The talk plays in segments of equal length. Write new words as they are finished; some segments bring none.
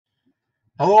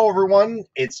Hello everyone,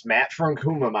 it's Matt from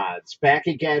Kuma Mods, back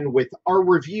again with our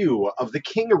review of the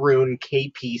Kingroon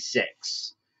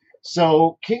KP6.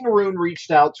 So Kingroon reached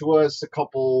out to us a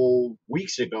couple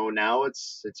weeks ago now.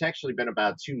 It's actually been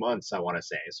about 2 months, I want to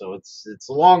say. So it's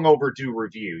a long overdue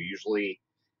review. Usually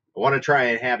I want to try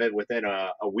and have it within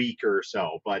a week or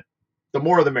so, but the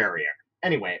more the merrier.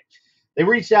 Anyway, they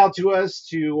reached out to us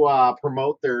to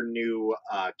promote their new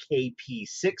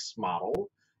KP6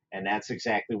 model, and that's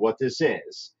exactly what this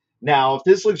is. Now, if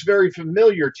this looks very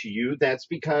familiar to you, that's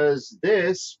because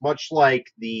this, much like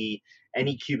the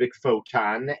Anycubic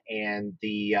Photon and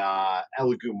the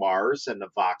Elegoo Mars and the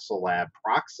Voxel Lab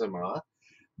Proxima,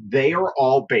 they are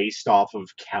all based off of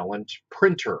Kellant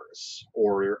printers,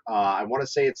 or I want to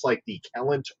say it's like the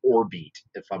Kellant Orbit,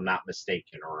 if I'm not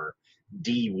mistaken, or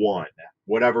D1,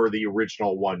 whatever the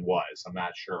original one was. I'm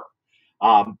not sure.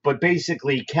 But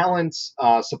basically, Kellant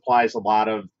supplies a lot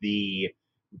of the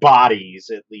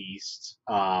bodies, at least,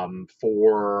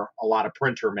 for a lot of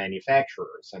printer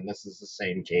manufacturers, and this is the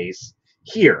same case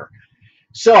here.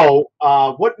 So,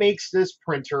 what makes this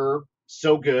printer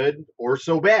so good or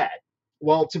so bad?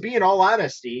 Well, to be in all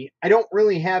honesty, I don't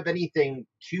really have anything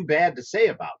too bad to say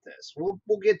about this. We'll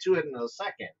get to it in a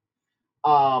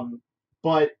second.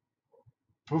 But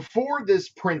before this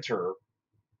printer,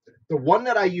 the one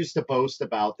that I used to boast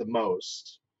about the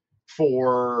most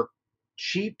for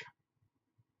cheap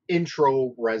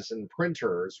intro resin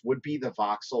printers would be the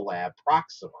Voxel Lab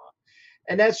Proxima.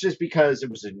 And that's just because it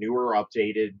was a newer,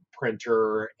 updated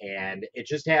printer and it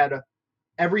just had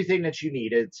everything that you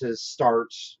needed to start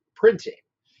printing.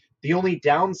 The only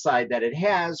downside that it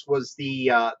has was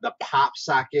the pop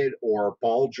socket or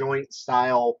ball joint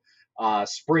style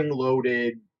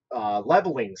spring-loaded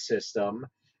leveling system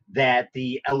that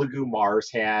the Elegoo Mars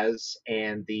has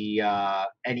and the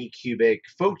Anycubic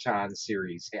Photon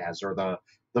series has, or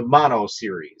the Mono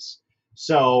series.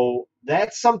 So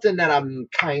that's something that I'm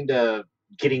kind of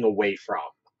getting away from.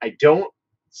 I don't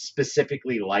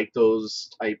specifically like those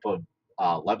type of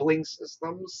leveling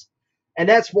systems, and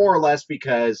that's more or less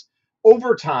because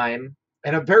over time,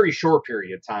 in a very short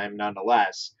period of time,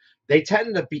 nonetheless, they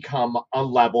tend to become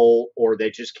unlevel or they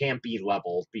just can't be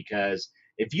leveled because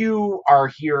if you are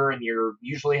here and you're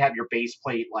usually have your base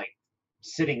plate like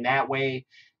sitting that way,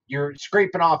 you're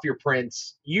scraping off your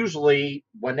prints. Usually,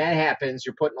 when that happens,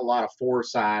 you're putting a lot of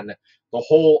force on the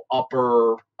whole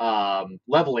upper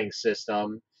leveling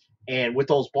system, and with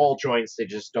those ball joints,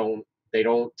 they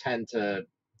don't tend to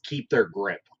keep their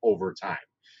grip over time.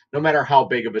 No matter how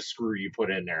big of a screw you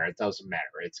put in there, it doesn't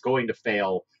matter. It's going to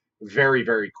fail very,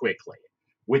 very quickly.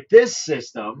 With this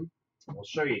system, I'll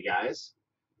show you guys.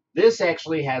 This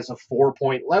actually has a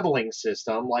 4-point leveling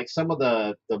system like some of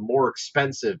the more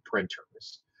expensive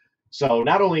printers. So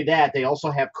not only that, they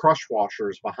also have crush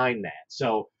washers behind that.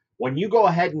 So when you go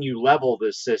ahead and you level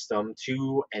this system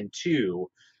 2 and 2,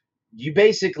 you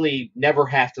basically never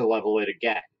have to level it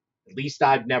again. At least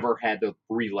I've never had to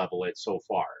re-level it so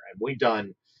far. And we've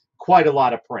done quite a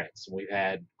lot of prints. We've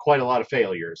had quite a lot of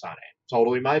failures on it.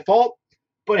 Totally my fault,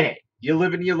 but hey, you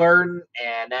live and you learn,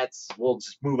 and we'll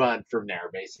just move on from there,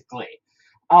 basically.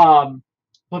 Um,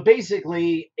 but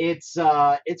basically, it's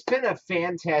been a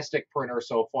fantastic printer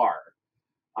so far.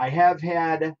 I have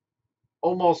had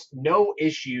almost no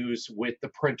issues with the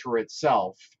printer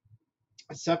itself,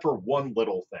 except for one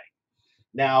little thing.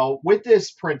 Now, with this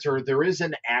printer, there is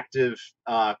an active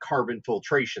carbon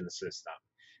filtration system.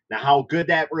 Now, how good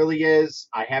that really is,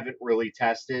 I haven't really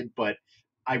tested, but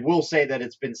I will say that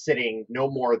it's been sitting no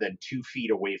more than 2 feet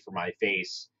away from my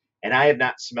face, and I have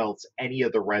not smelt any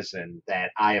of the resin that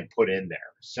I have put in there.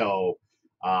 So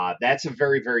that's a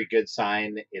very, very good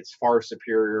sign. It's far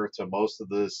superior to most of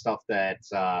the stuff that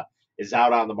is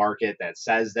out on the market that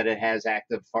says that it has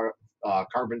active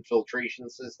carbon filtration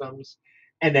systems,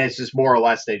 and then it's just more or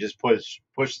less they just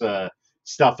push the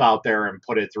stuff out there and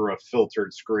put it through a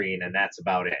filtered screen, and that's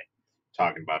about it.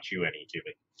 Talking about you,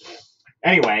 Anytubing.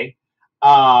 Anyway,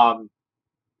 um,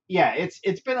 yeah,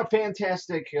 it's been a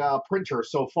fantastic printer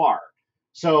so far.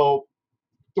 So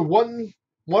the one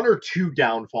or two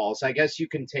downfalls I guess you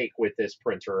can take with this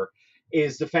printer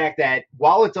is the fact that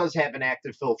while it does have an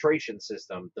active filtration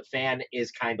system, the fan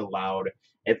is kind of loud,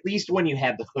 at least when you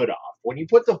have the hood off. When you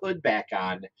put the hood back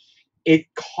on, it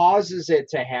causes it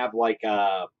to have like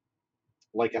a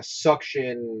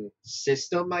suction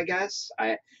system, I guess.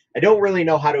 I don't really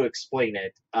know how to explain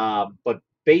it, but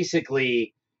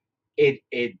basically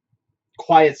it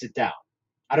quiets it down.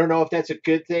 I don't know if that's a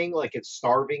good thing, like it's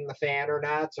starving the fan or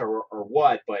not, or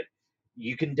what, but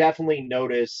you can definitely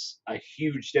notice a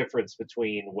huge difference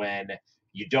between when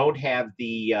You don't have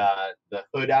the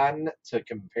hood on to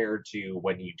compare to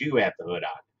when you do have the hood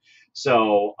on.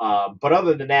 So, but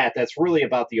other than that, that's really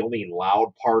about the only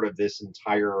loud part of this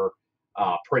entire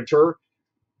printer.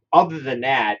 Other than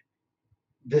that,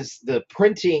 the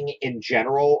printing in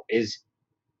general is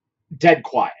dead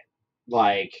quiet.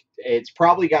 Like it's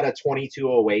probably got a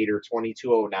 2208 or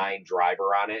 2209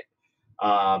 driver on it,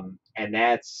 and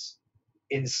that's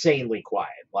insanely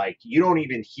quiet. Like you don't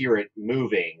even hear it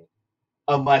moving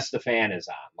unless the fan is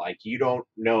on. Like you don't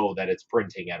know that it's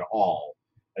printing at all,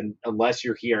 and unless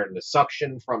you're hearing the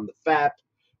suction from the FEP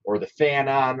or the fan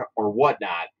on or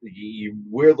whatnot, you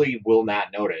really will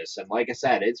not notice. And like I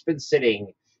said, it's been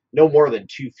sitting no more than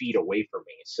 2 feet away from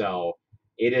me, so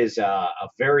it is a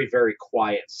very very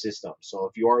quiet system. So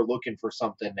if you are looking for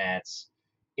something that's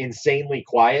insanely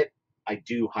quiet, I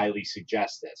do highly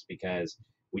suggest this because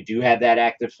we do have that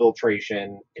active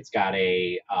filtration. It's got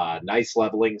a nice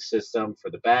leveling system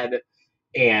for the bed,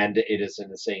 and it is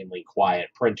an insanely quiet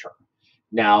printer.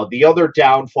 Now, the other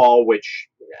downfall, which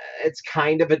it's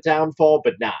kind of a downfall,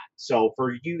 but not. So,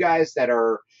 for you guys that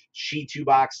are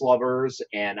She2Box lovers,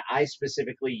 and I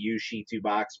specifically use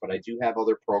She2Box, but I do have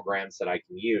other programs that I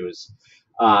can use.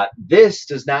 This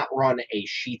does not run a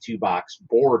She2Box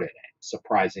board in it,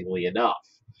 surprisingly enough.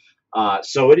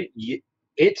 So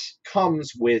it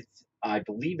comes with, I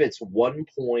believe it's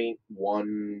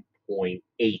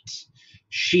 1.1.8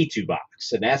 She2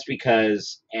 box, and that's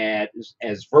because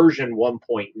as version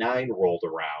 1.9 rolled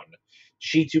around,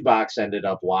 She2 box ended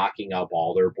up locking up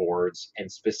all their boards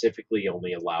and specifically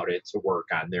only allowed it to work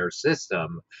on their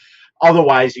system.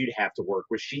 Otherwise, you'd have to work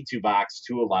with She2 box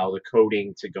to allow the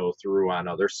coding to go through on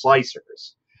other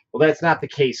slicers. Well, that's not the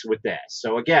case with this.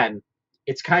 So again,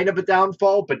 it's kind of a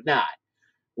downfall, but not.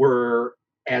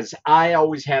 Whereas I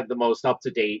always have the most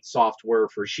up-to-date software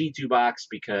for She2Box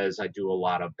because I do a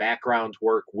lot of background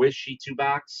work with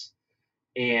She2Box,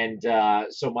 and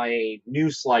so my new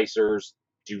slicers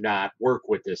do not work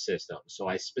with this system. So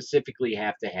I specifically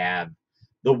have to have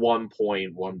the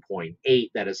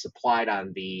 1.1.8 that is supplied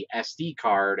on the SD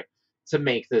card to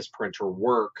make this printer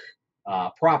work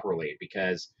properly.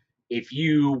 Because if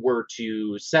you were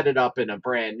to set it up in a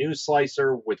brand new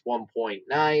slicer with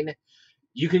 1.9,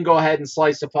 you can go ahead and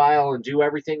slice a file and do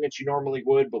everything that you normally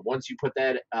would. But once you put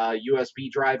that USB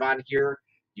drive on here,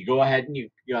 you go ahead and you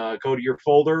go to your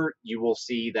folder, you will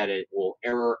see that it will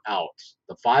error out.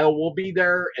 The file will be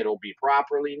there, it'll be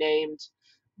properly named,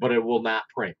 but it will not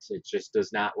print. It just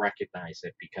does not recognize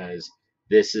it because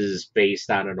this is based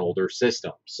on an older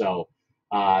system. So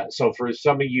for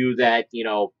some of you that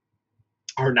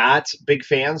are not big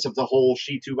fans of the whole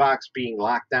She2Box being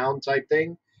locked down type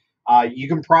thing, you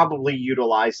can probably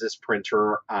utilize this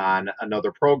printer on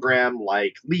another program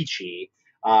like Lychee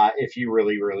if you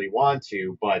really, really want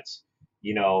to. But,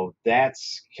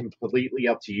 that's completely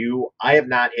up to you. I have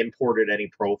not imported any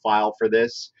profile for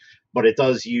this, but it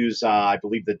does use, I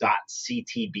believe, the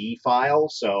 .ctb file.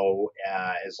 So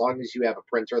as long as you have a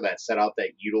printer that's set up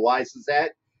that utilizes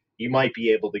that, you might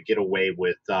be able to get away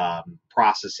with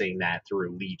processing that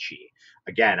through Lychee.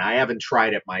 Again, I haven't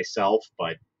tried it myself,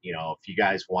 but if you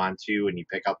guys want to and you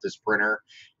pick up this printer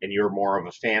and you're more of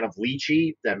a fan of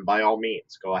Lychee, then by all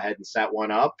means, go ahead and set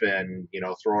one up and,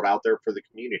 throw it out there for the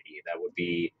community. That would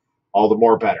be all the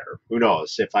more better. Who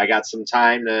knows? If I got some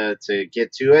time to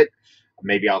get to it,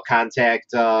 maybe I'll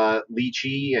contact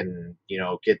Lychee and,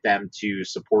 get them to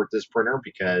support this printer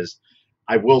because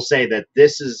I will say that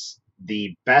this is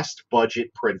the best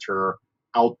budget printer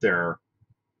out there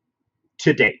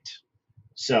to date.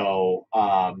 So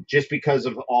just because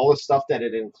of all the stuff that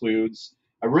it includes,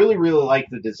 I really, really like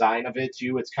the design of it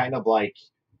too. It's kind of like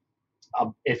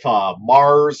if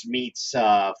Mars meets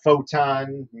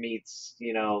Photon meets,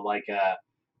 like a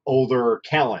older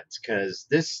Calent, because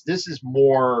this is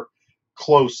more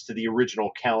close to the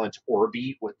original Calent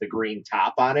Orbit with the green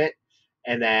top on it.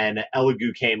 And then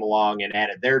Elegoo came along and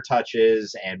added their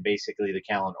touches, and basically the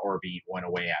Calent Orbit went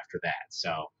away after that.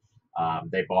 So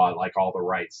they bought like all the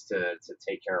rights to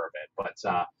take care of it. But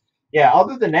yeah,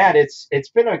 other than that, it's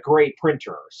been a great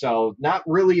printer. So not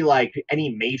really like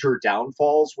any major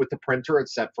downfalls with the printer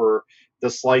except for the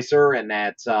slicer and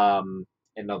that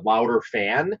and the louder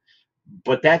fan.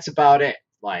 But that's about it.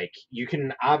 Like you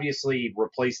can obviously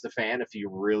replace the fan if you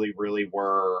really, really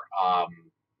were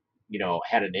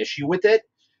had an issue with it.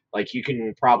 Like you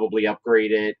can probably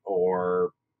upgrade it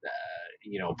or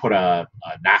put a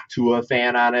Noctua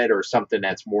fan on it or something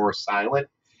that's more silent.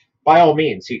 By all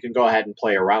means, you can go ahead and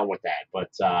play around with that. But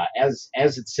as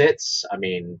it sits, I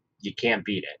mean, you can't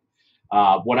beat it.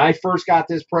 When I first got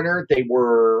this printer, they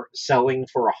were selling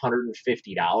for $150,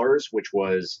 which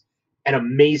was an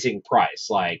amazing price.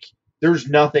 Like, there's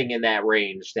nothing in that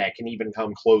range that can even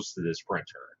come close to this printer.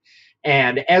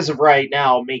 And as of right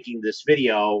now, making this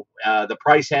video, the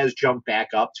price has jumped back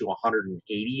up to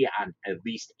 180 on at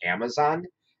least Amazon,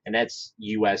 and that's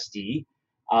USD.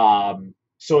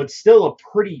 So it's still a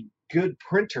pretty good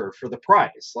printer for the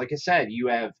price. Like I said, you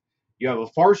have a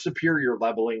far superior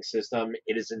leveling system.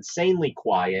 It is insanely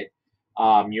quiet.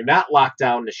 You're not locked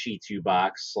down to Shitu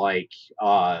box like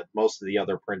most of the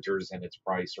other printers in its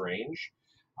price range.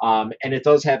 And it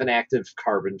does have an active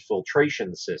carbon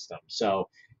filtration system. So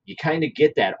you kind of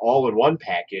get that all in one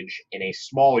package in a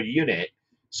small unit.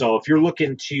 So if you're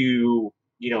looking to,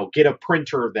 get a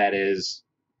printer that is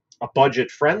a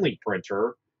budget friendly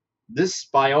printer, this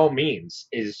by all means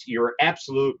is your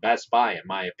absolute best buy, in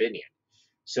my opinion.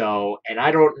 So, and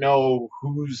I don't know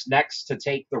who's next to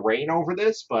take the reign over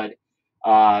this, but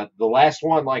the last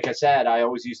one, like I said, I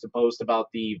always used to post about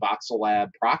the Voxelab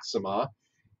Proxima,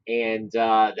 and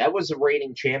that was a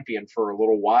reigning champion for a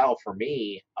little while for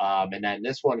me. And then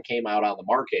this one came out on the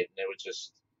market, and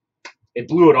it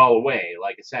blew it all away.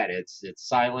 Like I said, it's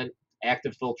silent,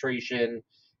 active filtration,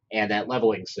 and that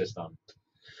leveling system.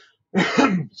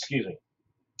 Excuse me.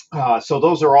 So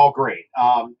those are all great.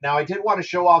 Now I did want to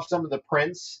show off some of the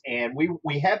prints, and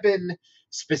we have been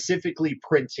specifically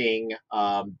printing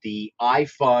the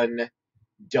iFun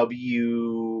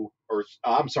the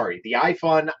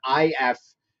iFun IF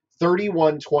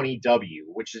 3120W,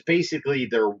 which is basically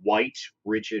their white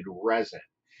rigid resin.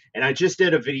 And I just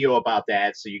did a video about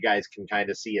that, so you guys can kind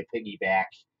of see a piggyback.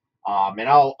 And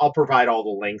I'll provide all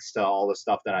the links to all the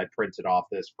stuff that I printed off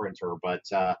this printer. But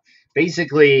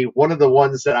basically, one of the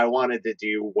ones that I wanted to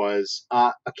do was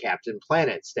a Captain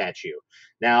Planet statue.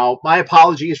 Now, my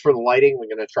apologies for the lighting.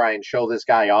 We're going to try and show this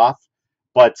guy off.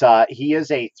 But he is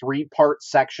a three-part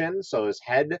section. So his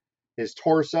head, his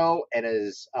torso, and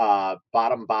his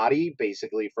bottom body,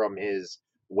 basically from his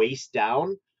waist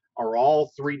down, are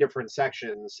all three different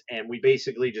sections, and we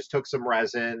basically just took some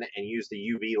resin and used the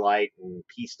UV light and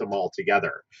pieced them all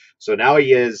together. So now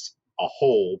he is a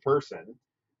whole person.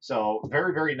 So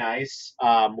very, very nice.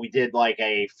 We did like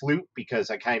a flute because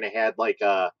I kind of had like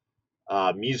a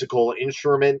musical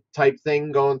instrument type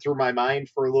thing going through my mind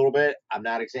for a little bit. I'm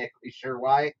not exactly sure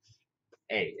why.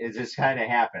 Hey, it just kind of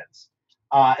happens.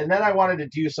 And then I wanted to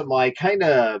do some like kind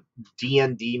of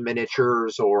D&D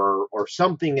miniatures or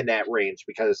something in that range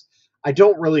because I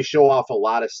don't really show off a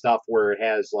lot of stuff where it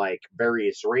has like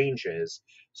various ranges.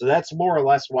 So that's more or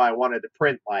less why I wanted to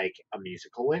print like a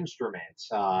musical instrument,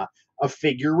 a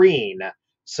figurine,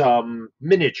 some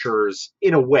miniatures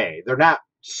in a way. They're not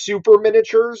super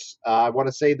miniatures. I want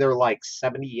to say they're like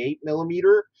 78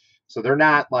 millimeter. So they're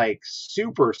not like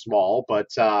super small, but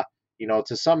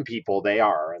to some people they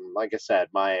are. And like I said,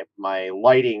 my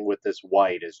lighting with this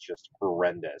white is just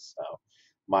horrendous. So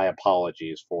my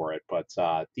apologies for it. But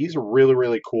these are really,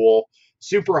 really cool.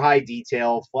 Super high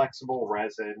detail, flexible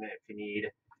resin if you need.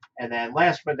 And then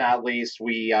last but not least,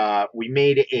 we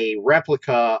made a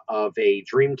replica of a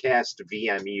Dreamcast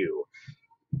VMU.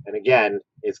 And again,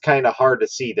 it's kind of hard to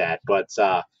see that, but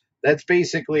that's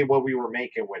basically what we were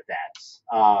making with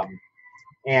that.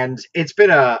 And it's been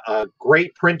a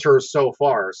great printer so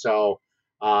far. So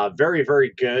very,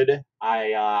 very good.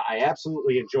 I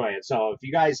absolutely enjoy it. So if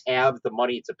you guys have the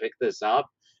money to pick this up,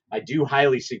 I do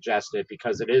highly suggest it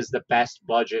because it is the best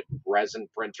budget resin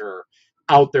printer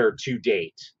out there to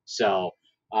date. So,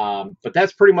 but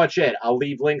that's pretty much it. I'll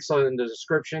leave links in the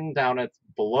description down at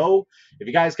below. If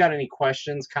you guys got any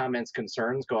questions, comments,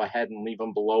 concerns, go ahead and leave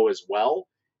them below as well.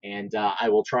 And I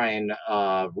will try and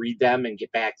read them and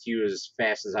get back to you as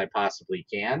fast as I possibly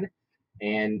can.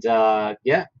 And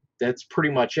yeah, that's pretty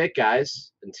much it,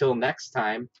 guys. Until next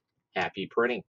time, happy printing.